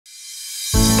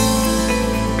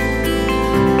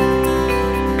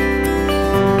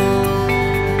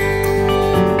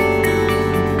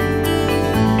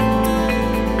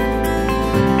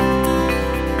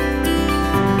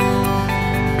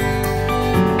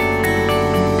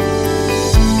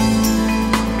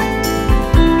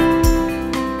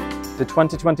The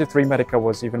 2023 Medica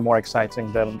was even more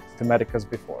exciting than the Medicas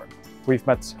before. We've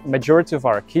met majority of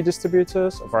our key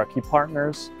distributors, of our key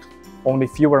partners. Only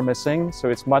few are missing, so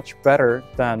it's much better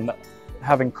than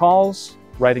having calls,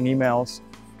 writing emails.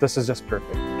 This is just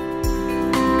perfect.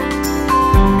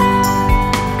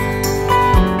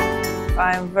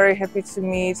 I'm very happy to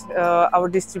meet our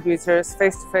distributors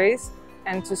face to face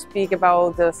and to speak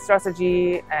about the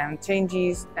strategy and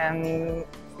changes and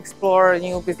explore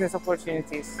new business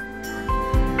opportunities.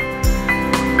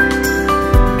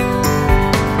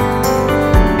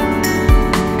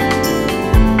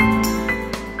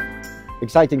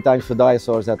 Exciting times for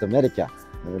dinosaurs at the Medica.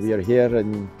 We are here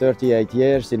in 38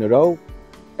 years in a row,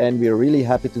 and we are really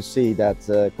happy to see that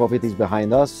COVID is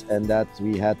behind us and that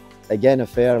we had again a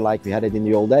fair like we had it in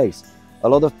the old days. A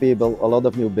lot of people, a lot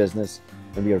of new business,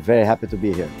 and we are very happy to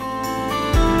be here.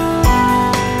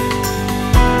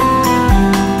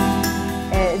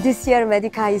 This year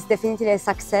Medica is definitely a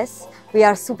success. We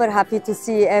are super happy to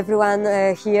see everyone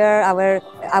here,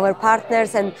 our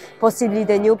partners and possibly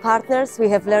the new partners. We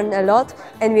have learned a lot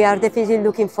and we are definitely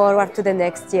looking forward to the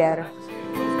next year.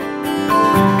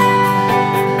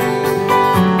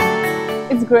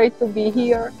 It's great to be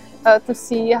here, to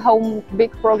see how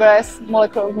big progress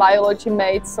molecular biology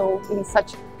made in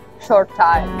such short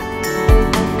time.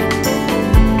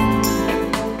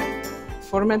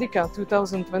 For Medica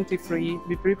 2023,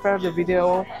 we prepared a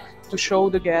video to show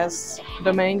the guests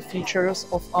the main features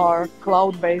of our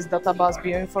cloud-based database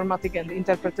bioinformatic and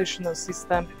interpretational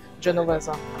system,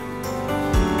 Genovesa.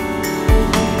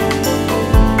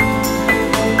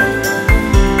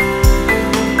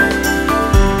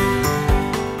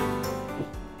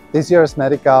 This year's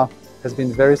Medica has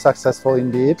been very successful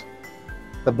indeed.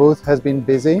 The booth has been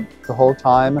busy the whole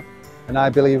time, and I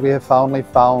believe we have finally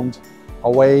found a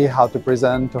way how to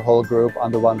present the whole group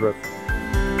under one roof.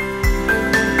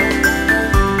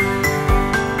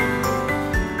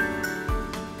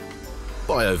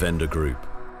 BioVendor Group,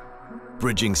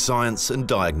 bridging science and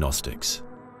diagnostics.